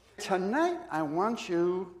tonight I want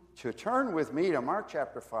you to turn with me to Mark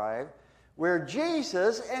chapter 5, where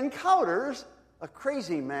Jesus encounters a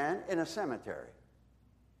crazy man in a cemetery.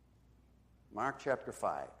 Mark chapter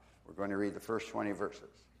 5. We're going to read the first 20 verses.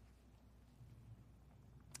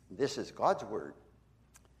 This is God's word.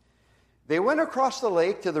 They went across the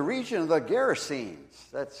lake to the region of the Gerasenes.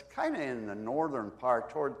 That's kind of in the northern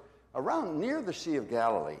part, around near the Sea of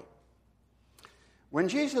Galilee. When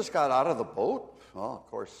Jesus got out of the boat, well,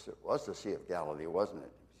 of course, it was the Sea of Galilee, wasn't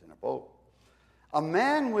it? He was in a boat. A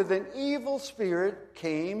man with an evil spirit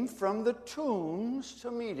came from the tombs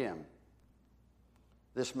to meet him.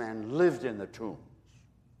 This man lived in the tombs.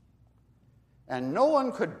 And no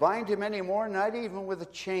one could bind him anymore, not even with a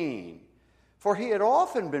chain. For he had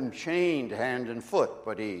often been chained hand and foot,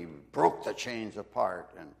 but he broke the chains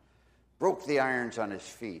apart and broke the irons on his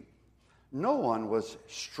feet. No one was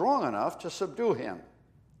strong enough to subdue him.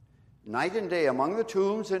 Night and day among the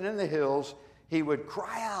tombs and in the hills, he would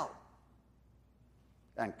cry out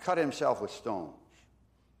and cut himself with stones.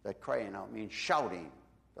 That crying out means shouting.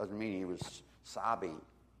 Doesn't mean he was sobbing.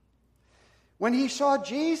 When he saw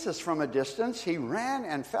Jesus from a distance, he ran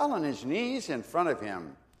and fell on his knees in front of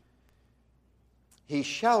him. He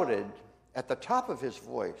shouted at the top of his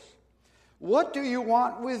voice, "What do you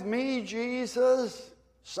want with me, Jesus,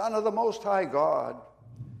 Son of the Most High God?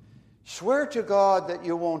 Swear to God that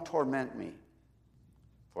you won't torment me."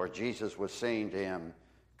 For Jesus was saying to him,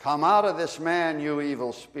 "Come out of this man, you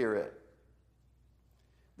evil spirit."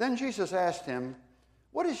 Then Jesus asked him,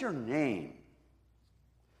 "What is your name?"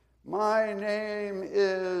 "My name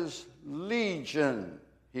is Legion,"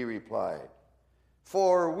 he replied,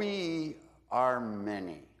 "for we are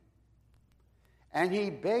many." And he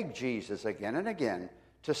begged Jesus again and again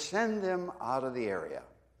to send them out of the area.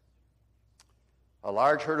 A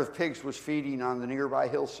large herd of pigs was feeding on the nearby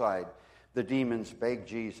hillside. The demons begged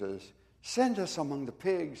Jesus, "Send us among the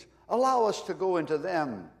pigs. Allow us to go into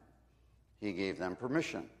them." He gave them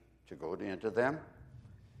permission to go into them.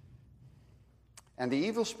 And the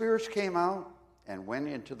evil spirits came out and went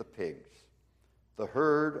into the pigs. The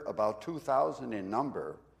herd, about 2,000 in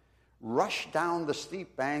number, rushed down the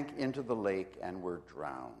steep bank into the lake and were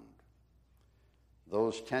drowned.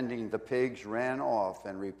 Those tending the pigs ran off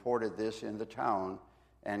and reported this in the town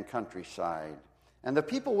and countryside. And the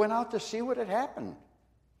people went out to see what had happened.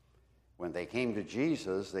 When they came to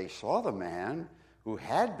Jesus, they saw the man who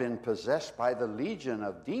had been possessed by the legion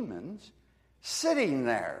of demons sitting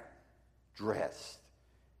there, dressed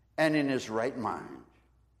and in his right mind.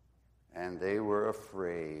 And they were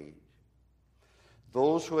afraid.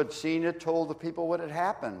 Those who had seen it told the people what had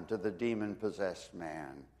happened to the demon-possessed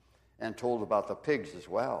man, and told about the pigs as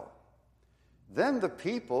well. Then the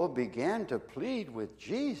people began to plead with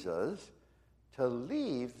Jesus to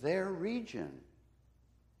leave their region.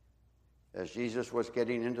 As Jesus was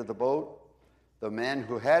getting into the boat, the man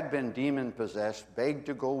who had been demon-possessed begged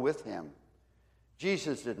to go with him.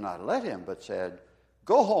 Jesus did not let him, but said,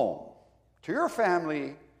 "Go home to your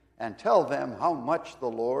family and tell them how much the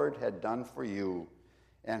Lord had done for you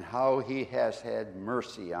and how he has had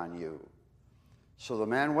mercy on you." So the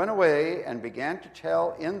man went away and began to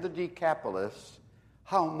tell in the Decapolis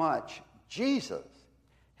how much Jesus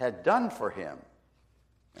had done for him,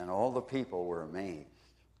 and all the people were amazed.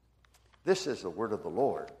 This is the word of the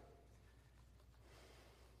Lord.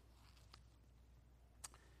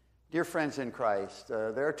 Dear friends in Christ,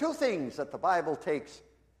 there are two things that the Bible takes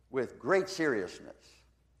with great seriousness,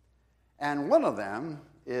 and one of them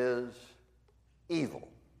is evil.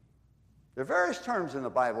 There are various terms in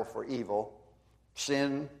the Bible for evil: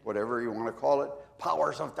 sin, whatever you want to call it,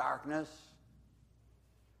 powers of darkness,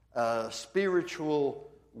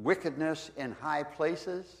 spiritual wickedness in high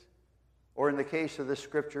places, or in the case of this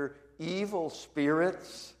scripture, evil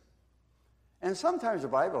spirits. And sometimes the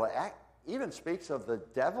Bible even speaks of the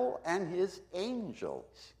devil and his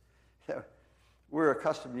angels. We're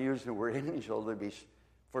accustomed to using the word angel to be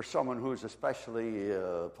for someone who's especially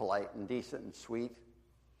polite and decent and sweet.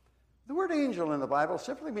 The word angel in the Bible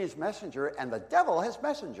simply means messenger, and the devil has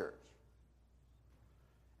messengers.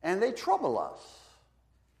 And they trouble us.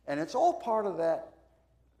 And it's all part of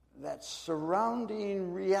that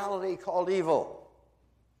surrounding reality called evil.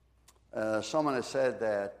 Someone has said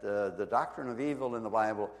that the doctrine of evil in the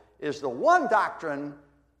Bible is the one doctrine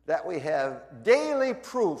that we have daily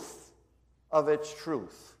proof of its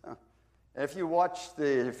truth. If you watch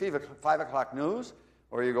the 5 o'clock news,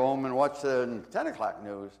 or you go home and watch the 10 o'clock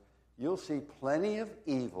news, you'll see plenty of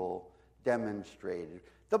evil demonstrated.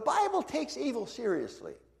 The Bible takes evil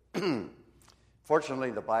seriously. Fortunately,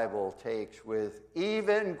 the Bible takes with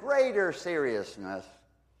even greater seriousness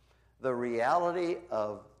the reality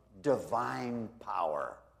of divine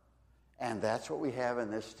power. And that's what we have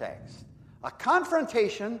in this text. A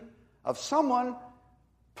confrontation of someone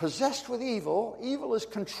possessed with evil. Evil is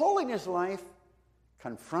controlling his life,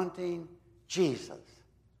 confronting Jesus,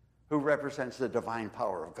 who represents the divine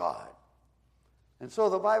power of God. And so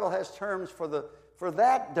the Bible has terms for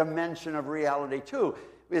that dimension of reality too.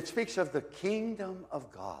 It speaks of the kingdom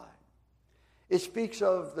of God. It speaks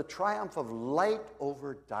of the triumph of light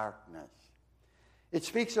over darkness. It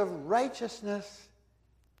speaks of righteousness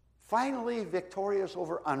finally victorious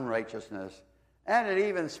over unrighteousness. And it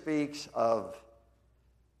even speaks of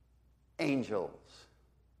angels,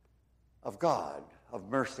 of God, of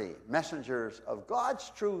mercy, messengers of God's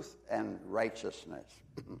truth and righteousness.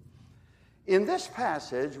 In this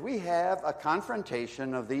passage, we have a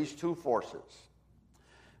confrontation of these two forces.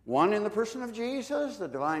 One in the person of Jesus, the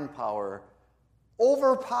divine power,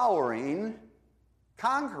 overpowering,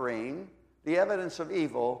 conquering the evidence of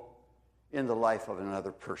evil in the life of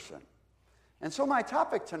another person. And so my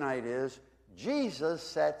topic tonight is Jesus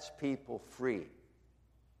sets people free.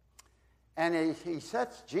 And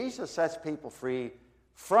Jesus sets people free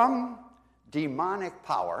from demonic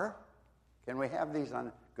power. Can we have these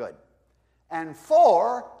on? Good. And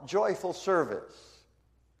for joyful service.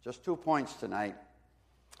 Just 2 points tonight.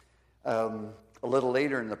 A little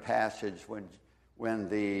later in the passage, when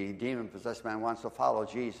the demon-possessed man wants to follow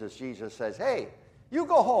Jesus, Jesus says, hey, you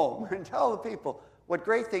go home and tell the people what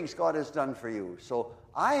great things God has done for you. So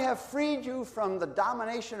I have freed you from the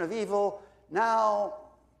domination of evil. Now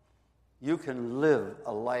you can live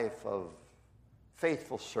a life of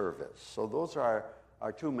faithful service. So those are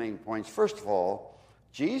our 2 main points. First of all,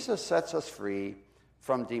 Jesus sets us free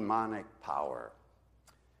from demonic power.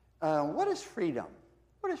 What is freedom?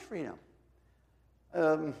 What is freedom?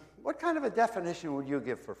 What kind of a definition would you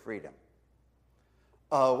give for freedom?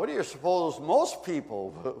 What do you suppose most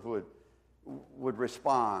people would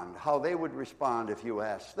respond? How they would respond if you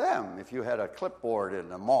asked them, if you had a clipboard in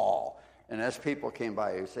the mall, and as people came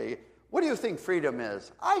by, you say, what do you think freedom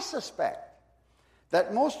is? I suspect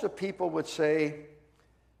that most of people would say,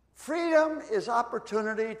 freedom is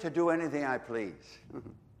opportunity to do anything I please.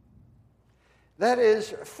 That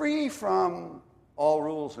is, free from all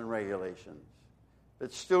rules and regulations. If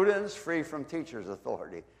it's students, free from teachers'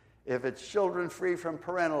 authority. If it's children, free from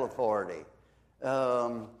parental authority.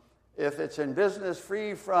 If it's in business,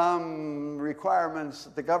 free from requirements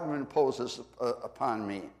that the government imposes upon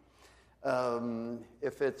me.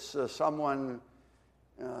 If it's someone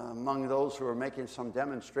among those who are making some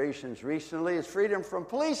demonstrations recently, it's freedom from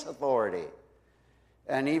police authority.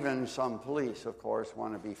 And even some police, of course,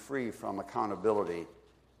 want to be free from accountability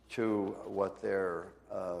to what their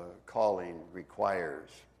calling requires.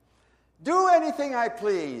 Do anything I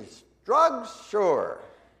please. Drugs, sure.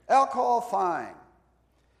 Alcohol, fine.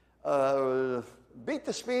 Beat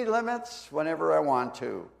the speed limits whenever I want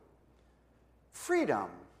to. Freedom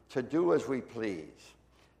to do as we please.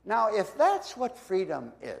 Now, if that's what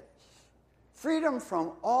freedom is, freedom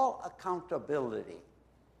from all accountability,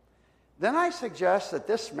 then I suggest that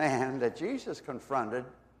this man that Jesus confronted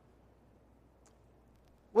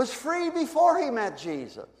was free before he met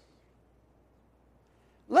Jesus.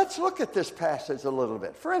 Let's look at this passage a little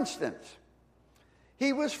bit. For instance,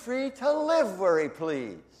 he was free to live where he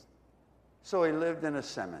pleased, so he lived in a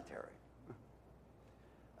cemetery.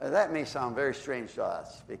 That may sound very strange to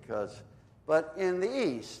us, but in the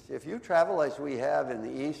East, if you travel as we have in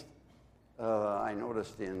the East, I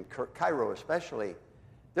noticed in Cairo especially,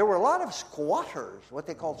 there were a lot of squatters, what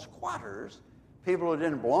they called squatters, people who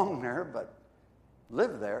didn't belong there but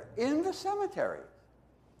lived there, in the cemeteries.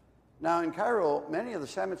 Now in Cairo, many of the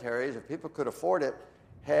cemeteries, if people could afford it,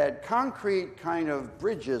 had concrete kind of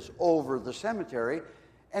bridges over the cemetery,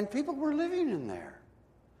 and people were living in there.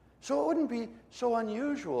 So it wouldn't be so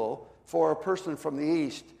unusual for a person from the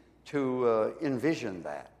East to envision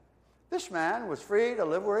that. This man was free to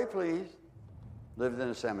live where he pleased, lived in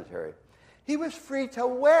a cemetery. He was free to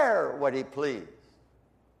wear what he pleased,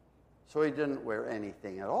 so he didn't wear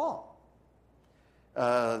anything at all.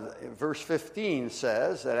 Verse 15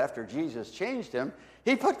 says that after Jesus changed him,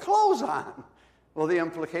 he put clothes on. Well, the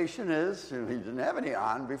implication is he didn't have any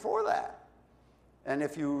on before that. And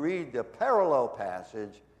if you read the parallel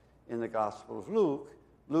passage in the Gospel of Luke,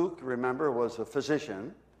 Luke, remember, was a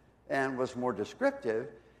physician and was more descriptive.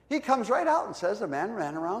 He comes right out and says the man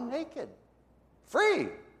ran around naked, free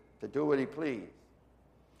to do what he pleased.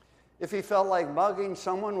 If he felt like mugging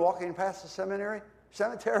someone walking past the cemetery,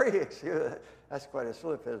 that's quite a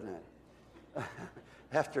slip, isn't it?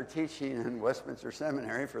 After teaching in Westminster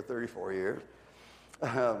Seminary for 34 years.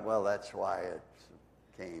 Well, that's why it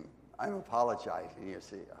came I'm apologizing, you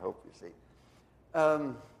see. I hope you see.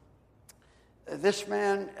 This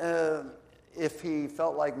man, if he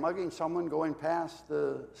felt like mugging someone going past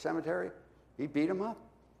the cemetery, he'd beat him up.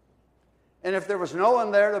 And if there was no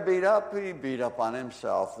one there to beat up, he'd beat up on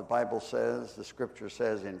himself. The Bible says, the scripture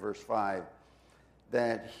says in verse 5,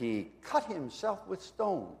 that he cut himself with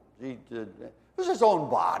stones. He did. It was his own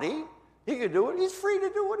body. He could do it. He's free to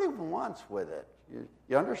do what he wants with it.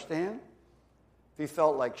 You understand? If he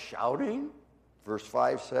felt like shouting, verse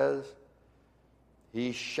 5 says,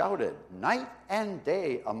 he shouted night and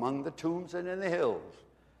day among the tombs and in the hills.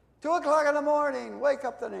 2 o'clock in the morning, wake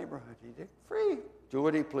up the neighborhood. He did free, do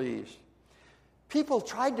what he pleased. People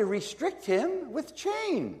tried to restrict him with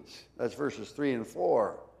chains. That's verses 3 and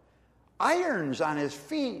 4. Irons on his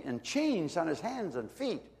feet and chains on his hands and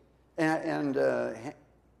feet.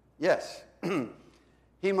 Yes,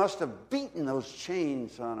 he must have beaten those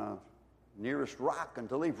chains on a nearest rock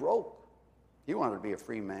until he broke. He wanted to be a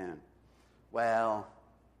free man. Well,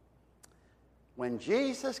 when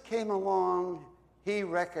Jesus came along, he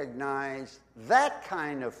recognized that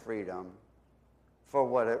kind of freedom for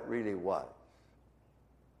what it really was.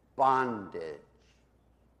 Bondage.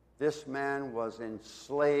 This man was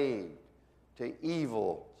enslaved to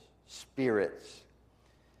evil spirits.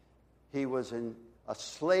 He was a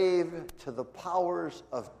slave to the powers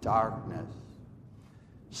of darkness.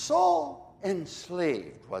 So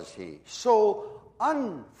enslaved was he, so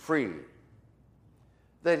unfree,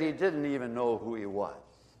 that he didn't even know who he was.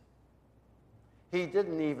 He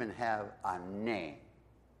didn't even have a name.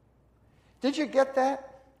 Did you get that?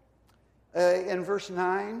 In verse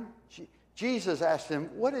 9, Jesus asked him,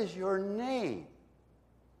 "What is your name?"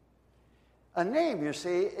 A name, you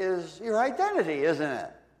see, is your identity, isn't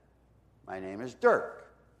it? My name is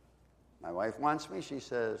Dirk. My wife wants me, she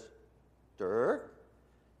says, Dirk.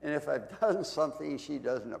 And if I've done something she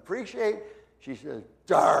doesn't appreciate, she says,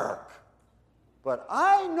 Dirk. But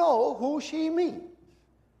I know who she means.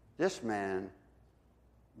 This man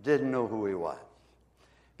didn't know who he was.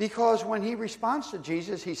 Because when he responds to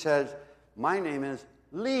Jesus, he says, my name is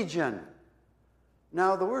Legion.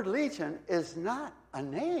 Now, the word legion is not a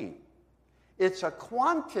name. It's a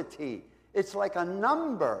quantity. It's like a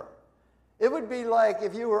number. It would be like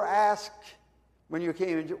if you were asked when you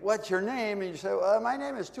came, what's your name? And you say, well, my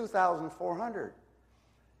name is 2,400.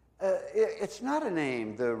 It's not a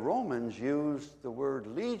name. The Romans used the word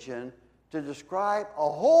legion to describe a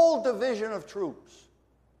whole division of troops.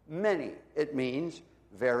 Many. It means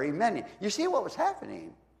very many. You see what was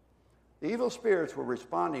happening? The evil spirits were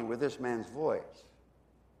responding with this man's voice.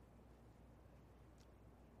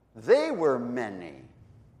 They were many.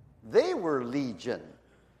 They were legion.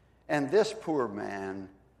 And this poor man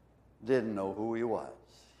didn't know who he was.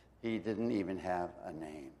 He didn't even have a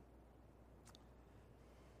name.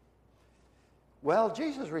 Well,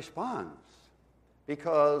 Jesus responds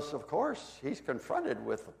because, of course, he's confronted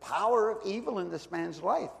with the power of evil in this man's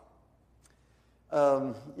life.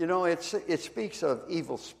 It speaks of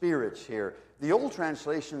evil spirits here. The old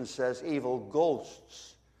translation says evil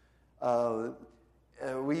ghosts.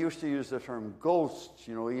 We used to use the term ghosts,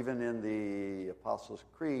 even in the Apostles'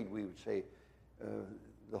 Creed, we would say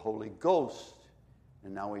the Holy Ghost,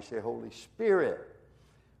 and now we say Holy Spirit.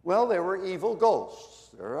 Well, there were evil ghosts.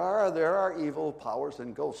 There are evil powers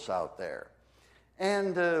and ghosts out there.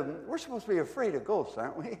 And we're supposed to be afraid of ghosts,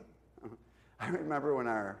 aren't we? I remember when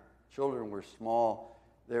our children were small,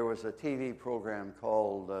 there was a TV program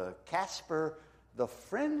called Casper the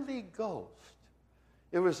Friendly Ghost.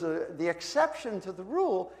 It was the exception to the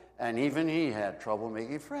rule, and even he had trouble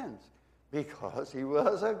making friends because he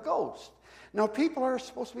was a ghost. Now, people are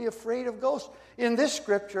supposed to be afraid of ghosts. In this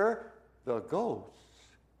scripture, the ghosts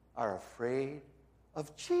are afraid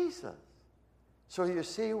of Jesus. So you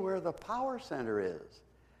see where the power center is,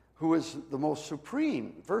 who is the most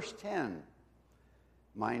supreme. Verse 10,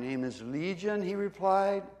 my name is Legion, he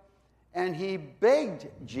replied, and he begged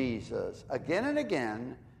Jesus again and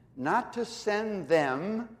again not to send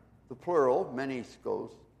them, the plural, many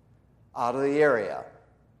ghosts, out of the area.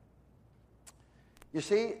 You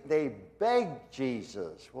see, they begged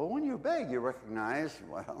Jesus. Well, when you beg, you recognize,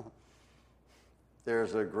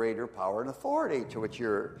 there's a greater power and authority to which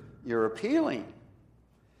you're appealing.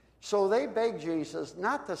 So they begged Jesus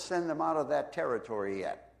not to send them out of that territory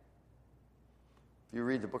yet. If you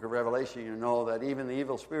read the book of Revelation, you know that even the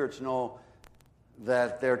evil spirits know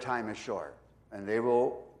that their time is short, and they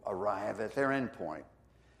will arrive at their end point.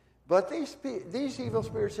 But these evil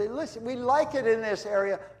spirits say, listen, we like it in this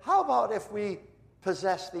area. How about if we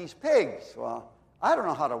possess these pigs? Well, I don't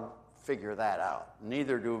know how to figure that out.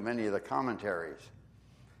 Neither do many of the commentaries.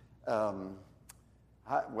 How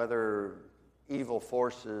whether evil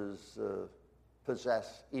forces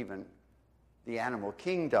possess even the animal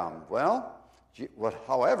kingdom. Well,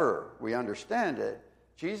 however we understand it,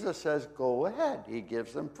 Jesus says, go ahead. He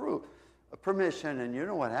gives them permission, and you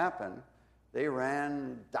know what happened? They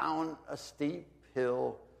ran down a steep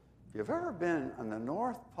hill. If you've ever been on the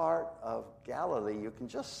north part of Galilee, you can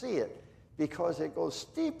just see it because it goes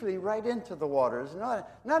steeply right into the water. It's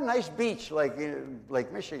not a nice beach like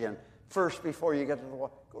Lake Michigan first before you get to the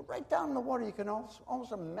water. Go right down in the water. You can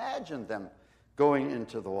almost imagine them going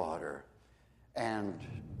into the water and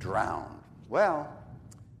drowned. Well,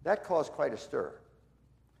 that caused quite a stir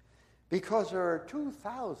because there are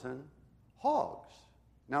 2,000 hogs.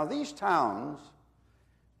 Now, these towns,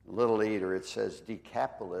 Little Eater, it says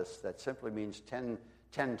Decapolis, that simply means 10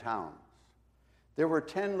 towns. There were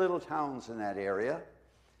 10 little towns in that area,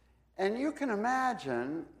 and you can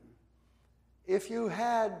imagine if you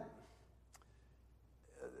had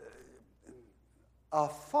a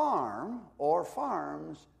farm or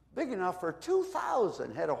farms big enough for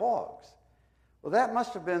 2,000 head of hogs. Well, that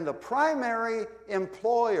must have been the primary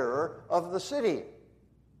employer of the city.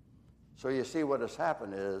 So you see what has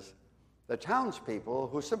happened is the townspeople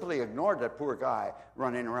who simply ignored that poor guy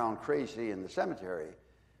running around crazy in the cemetery,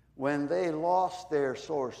 when they lost their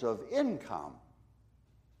source of income,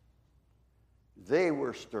 they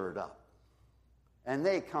were stirred up. And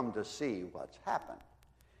they come to see what's happened.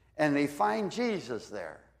 And they find Jesus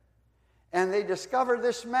there. And they discover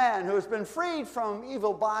this man who has been freed from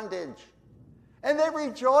evil bondage. And they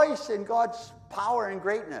rejoice in God's power and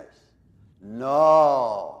greatness.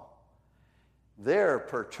 No. They're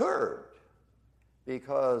perturbed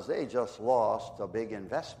because they just lost a big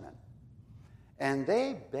investment. And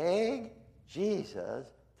they beg Jesus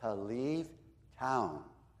to leave town.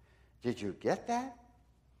 Did you get that?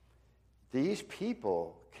 These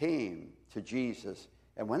people came to Jesus,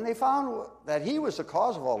 and when they found that he was the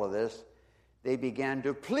cause of all of this, they began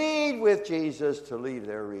to plead with Jesus to leave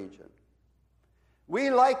their region. We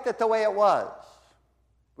liked it the way it was.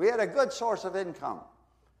 We had a good source of income.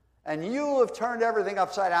 And you have turned everything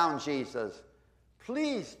upside down, Jesus.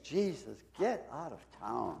 Please, Jesus, get out of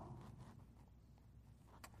town.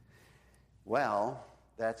 Well,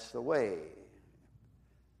 that's the way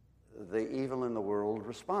the evil in the world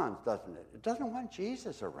responds, doesn't it? It doesn't want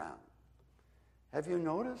Jesus around. Have you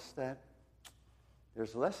noticed that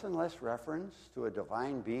there's less and less reference to a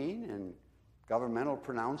divine being in governmental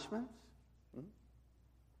pronouncements?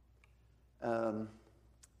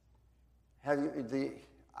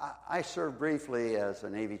 I served briefly as a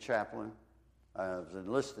Navy chaplain. I was an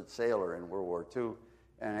enlisted sailor in World War II,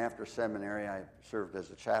 and after seminary, I served as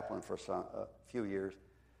a chaplain for a few years.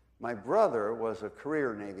 My brother was a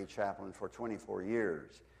career Navy chaplain for 24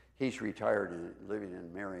 years. He's retired and living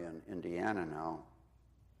in Marion, Indiana now.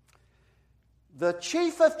 The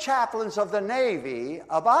chief of chaplains of the Navy,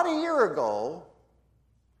 about a year ago,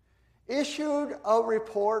 issued a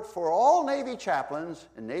report for all Navy chaplains,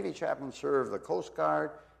 and Navy chaplains serve the Coast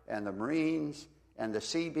Guard and the Marines and the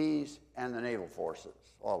Seabees and the Naval Forces,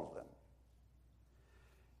 all of them.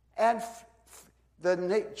 And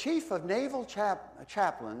the chief of naval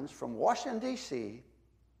chaplains from Washington, D.C.,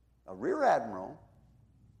 a rear admiral,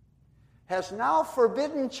 has now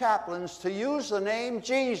forbidden chaplains to use the name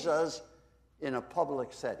Jesus in a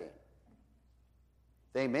public setting.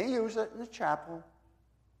 They may use it in the chapel,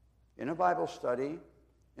 in a Bible study,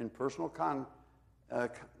 in personal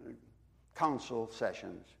council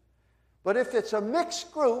sessions. But if it's a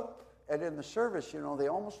mixed group, and in the service, you know, they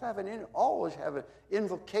always have an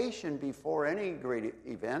invocation before any great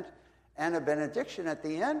event and a benediction at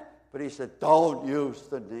the end. But he said, don't use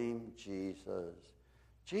the name Jesus.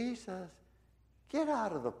 Jesus, get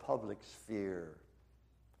out of the public sphere.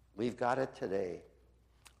 We've got it today.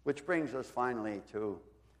 Which brings us finally to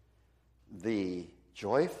the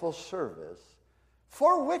joyful service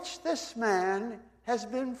for which this man has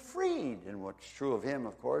been freed. And what's true of him,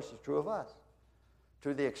 of course, is true of us.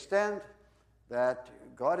 To the extent that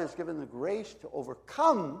God has given the grace to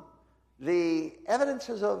overcome the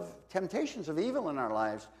evidences of temptations of evil in our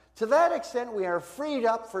lives, to that extent we are freed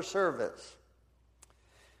up for service.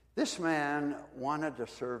 This man wanted to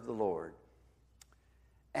serve the Lord.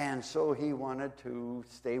 And so he wanted to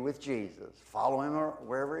stay with Jesus, follow him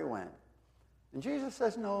wherever he went. And Jesus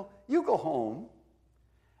says, no, you go home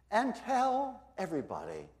and tell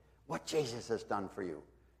everybody what Jesus has done for you.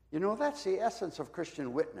 You know, that's the essence of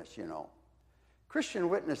Christian witness, you know. Christian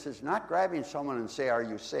witness is not grabbing someone and say, are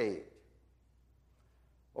you saved?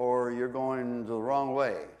 Or you're going the wrong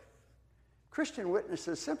way. Christian witness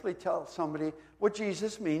is simply tell somebody what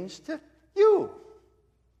Jesus means to you.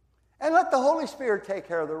 And let the Holy Spirit take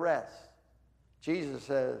care of the rest. Jesus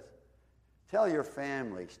says, tell your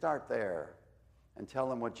family, start there, and tell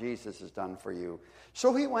them what Jesus has done for you.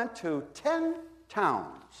 So he went to 10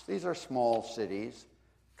 towns. These are small cities.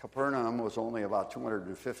 Capernaum was only about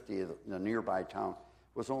 250. The nearby town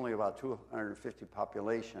was only about 250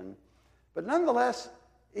 population. But nonetheless,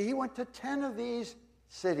 he went to 10 of these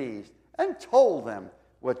cities and told them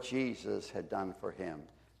what Jesus had done for him,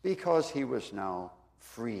 because he was now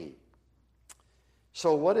free.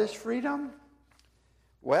 So what is freedom?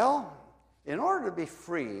 Well, in order to be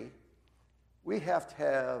free, we have to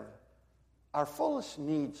have our fullest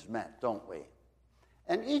needs met, don't we?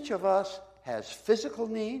 And each of us has physical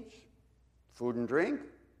needs, food and drink.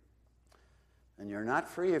 And you're not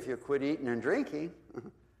free if you quit eating and drinking.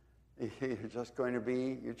 You're just going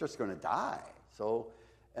to die. So,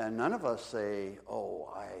 and none of us say,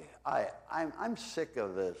 oh, I'm sick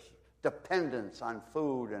of this dependence on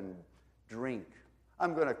food and drink.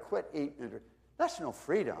 I'm going to quit eating and drink. That's no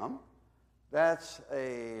freedom. That's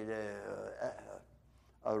a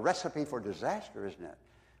recipe for disaster, isn't it?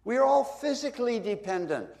 We are all physically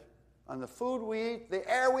dependent on the food we eat, the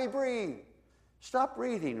air we breathe. Stop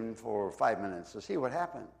breathing for 5 minutes to see what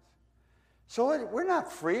happens. So we're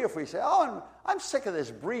not free if we say, oh, I'm sick of this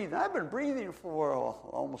breathing. I've been breathing for, I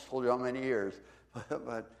almost told you how many years,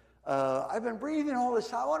 but I've been breathing all this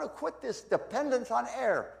time. I want to quit this dependence on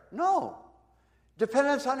air. No.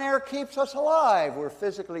 Dependence on air keeps us alive. We're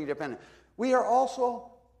physically dependent. We are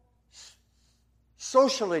also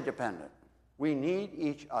socially dependent. We need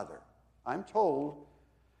each other. I'm told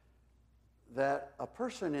that a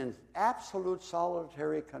person in absolute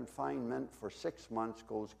solitary confinement for 6 months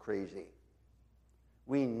goes crazy.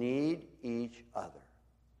 We need each other.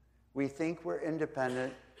 We think we're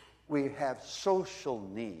independent. We have social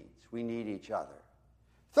needs. We need each other.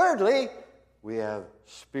 Thirdly, we have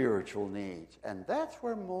spiritual needs. And that's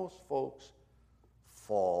where most folks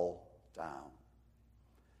fall down.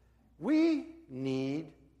 We need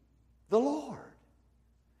the Lord.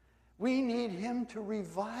 We need him to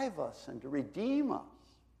revive us and to redeem us.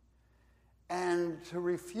 And to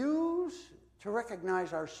refuse to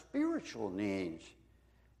recognize our spiritual needs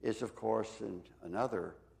is, of course,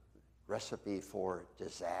 another recipe for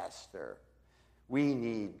disaster. We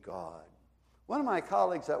need God. One of my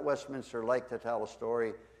colleagues at Westminster liked to tell a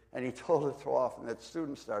story, and he told it so often that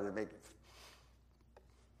students started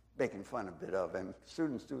making fun a bit of him.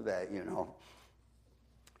 Students do that, you know.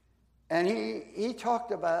 And he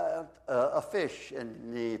talked about a fish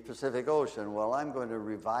in the Pacific Ocean. Well, I'm going to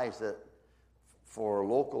revise it for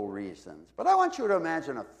local reasons. But I want you to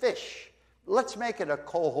imagine a fish. Let's make it a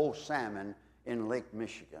coho salmon in Lake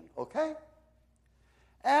Michigan, okay?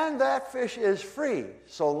 And that fish is free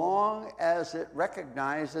so long as it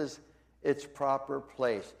recognizes its proper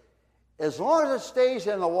place. As long as it stays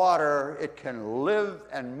in the water, it can live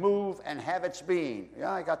and move and have its being.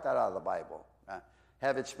 Yeah, I got that out of the Bible.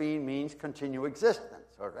 Have its being means continue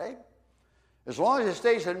existence, all right? As long as it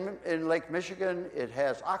stays in Lake Michigan, it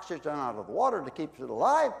has oxygen out of the water to keep it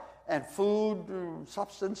alive, and food,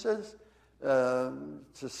 substances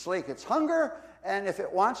to slake its hunger, and if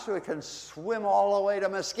it wants to, it can swim all the way to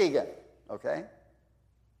Muskegon, okay?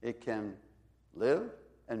 It can live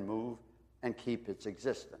and move and keep its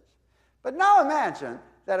existence. But now imagine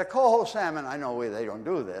that a coho salmon, I know they don't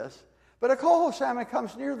do this, but a coho salmon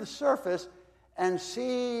comes near the surface and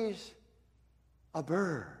sees a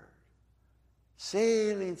bird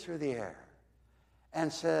sailing through the air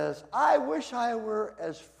and says, I wish I were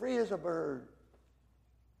as free as a bird.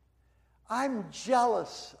 I'm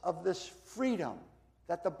jealous of this freedom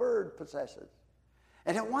that the bird possesses.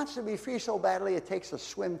 And it wants to be free so badly it takes a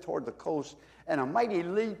swim toward the coast and a mighty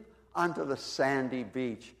leap onto the sandy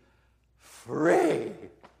beach, free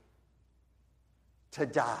to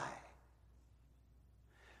die.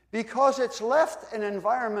 Because it's left an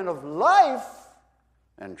environment of life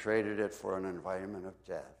and traded it for an environment of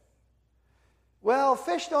death. Well,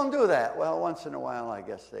 fish don't do that. Well, once in a while, I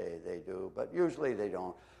guess they do, but usually they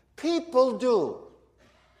don't. People do.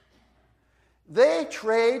 They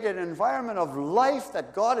trade an environment of life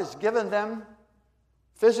that God has given them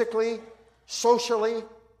physically, socially,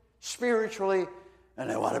 spiritually, and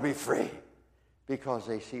they want to be free because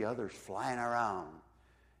they see others flying around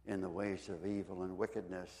in the ways of evil and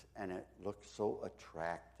wickedness, and it looks so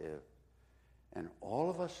attractive. And all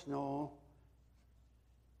of us know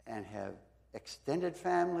and have extended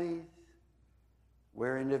families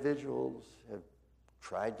where individuals have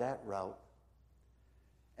tried that route,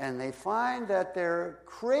 and they find that their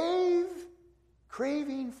craving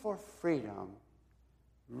for freedom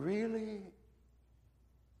really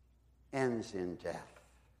ends in death.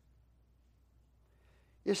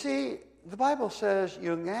 You see, the Bible says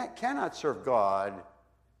you cannot serve God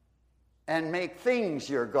and make things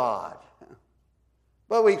your God.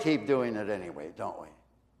 But we keep doing it anyway, don't we?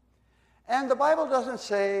 And the Bible doesn't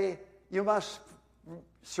say you must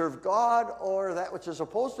serve God or that which is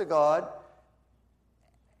opposed to God,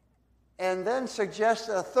 and then suggest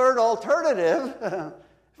a third alternative,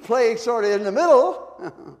 playing sort of in the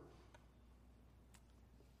middle.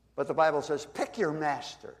 But the Bible says, pick your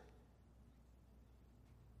master.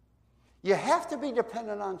 You have to be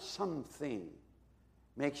dependent on something.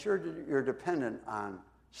 Make sure that you're dependent on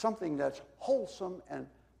something that's wholesome and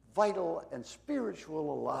vital and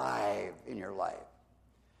spiritual alive in your life.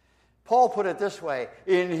 Paul put it this way,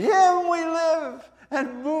 in him we live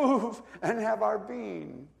and move and have our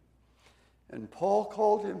being. And Paul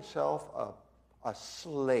called himself a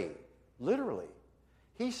slave, literally.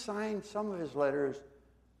 He signed some of his letters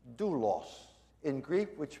doulos in Greek,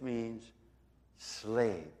 which means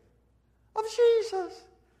slave of Jesus,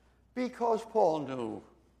 because Paul knew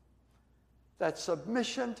that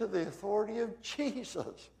submission to the authority of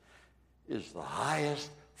Jesus is the highest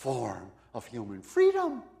form of human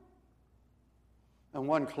freedom. And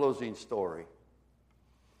one closing story.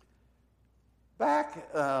 Back,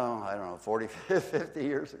 40, 50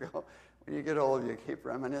 years ago, when you get old, you keep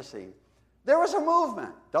reminiscing. There was a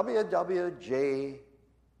movement, WWJD.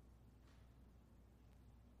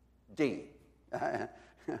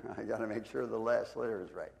 I got to make sure the last letter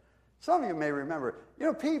is right. Some of you may remember,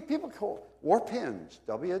 people call war pins,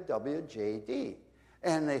 WWJD.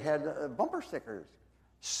 And they had bumper stickers,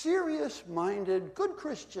 serious-minded, good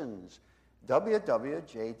Christians,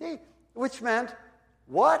 WWJD, which meant,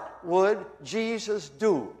 what would Jesus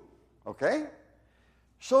do? Okay?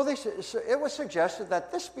 So it was suggested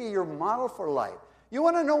that this be your model for life. You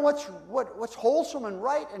want to know what's wholesome and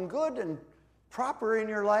right and good and proper in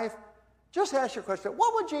your life? Just ask your question,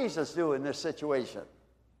 what would Jesus do in this situation?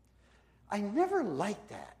 I never liked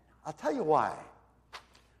that. I'll tell you why.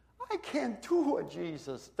 I can't do what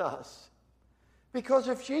Jesus does. Because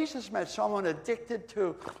if Jesus met someone addicted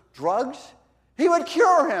to drugs, he would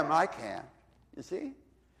cure him. I can't. You see?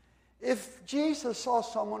 If Jesus saw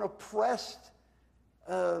someone oppressed,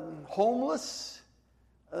 homeless,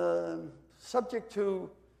 subject to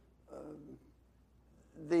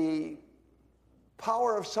the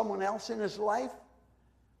power of someone else in his life,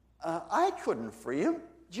 I couldn't free him.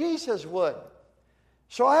 Jesus would.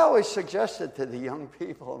 So I always suggested to the young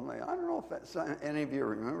people, I don't know if any of you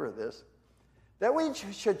remember this, that we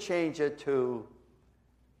should change it to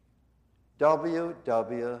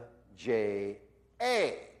WWJA.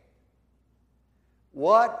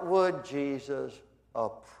 What would Jesus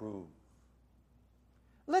approve?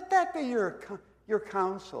 Let that be your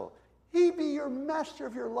counsel. He be your master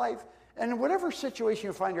of your life. And in whatever situation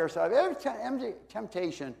you find yourself, every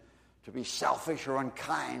temptation to be selfish or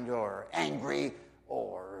unkind or angry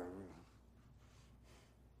or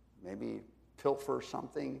maybe pilfer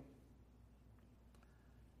something,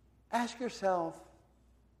 ask yourself,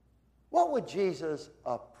 what would Jesus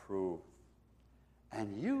approve?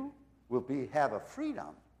 And you will have a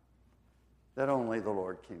freedom that only the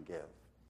Lord can give.